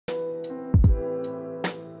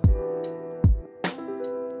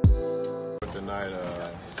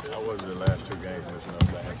fortunate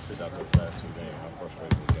enough to have to sit out those last 2 games. How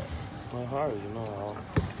frustrating was that? Well, hard, you know.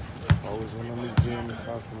 Always when I'm in this game, it's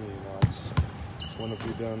hard for me. You know, I just want to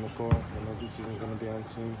be there on the court. I know this season's going to be on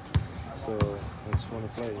soon, so I just want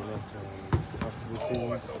to play. You know, so after this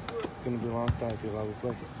season, it's going to be a long time till I will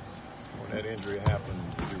play. When that injury happened,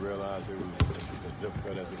 did you realize it was as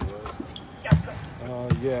difficult as it was?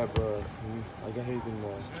 Yeah, but I got hit in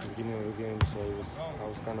the beginning of the game, so I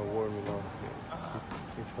was kind of warm, you know.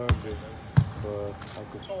 It hurt me, but I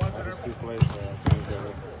could still play, so I think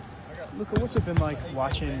that. Luka, what's it been like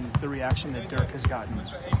watching the reaction that Dirk has gotten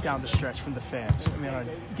down the stretch from the fans? I mean,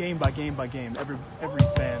 game by game by game, every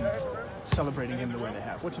fan celebrating him the way they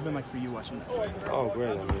have. What's it been like for you watching that? Oh,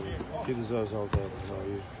 great. I mean, he deserves all that. You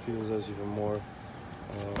know, he deserves even more.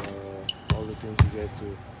 All the things he gave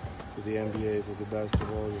to the NBA, to the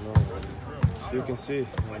basketball, you know. And you can see,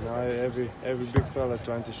 you know, every big fella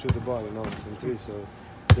trying to shoot the ball, you know, from three. So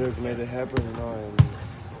Dirk made it happen, you know, and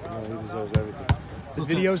you know, he deserves everything. The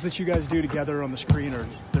videos that you guys do together on the screen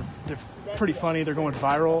they're pretty funny. They're going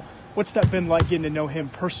viral. What's that been like getting to know him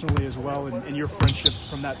personally as well, and your friendship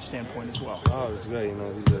from that standpoint as well? Oh, it's great. You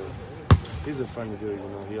know, he's a funny dude. You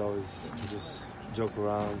know, he just joke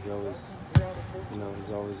around. He always, you know, he's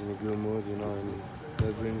always in a good mood. You know, and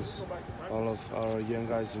that brings all of our young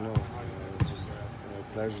guys. You know, just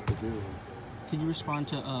a pleasure to be with him. Can you respond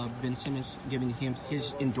to Ben Simmons giving him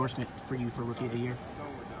his endorsement for you for Rookie of the Year?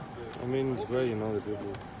 I mean, it's great, you know, the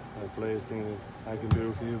people, players think that I can be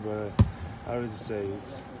rookie, but I would say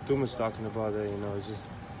it's too much talking about that, you know, it's just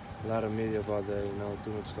a lot of media about that, you know, too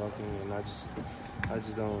much talking, and I just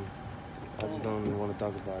don't want to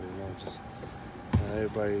talk about it, you know, just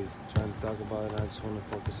everybody trying to talk about it, and I just want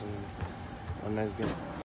to focus on next game.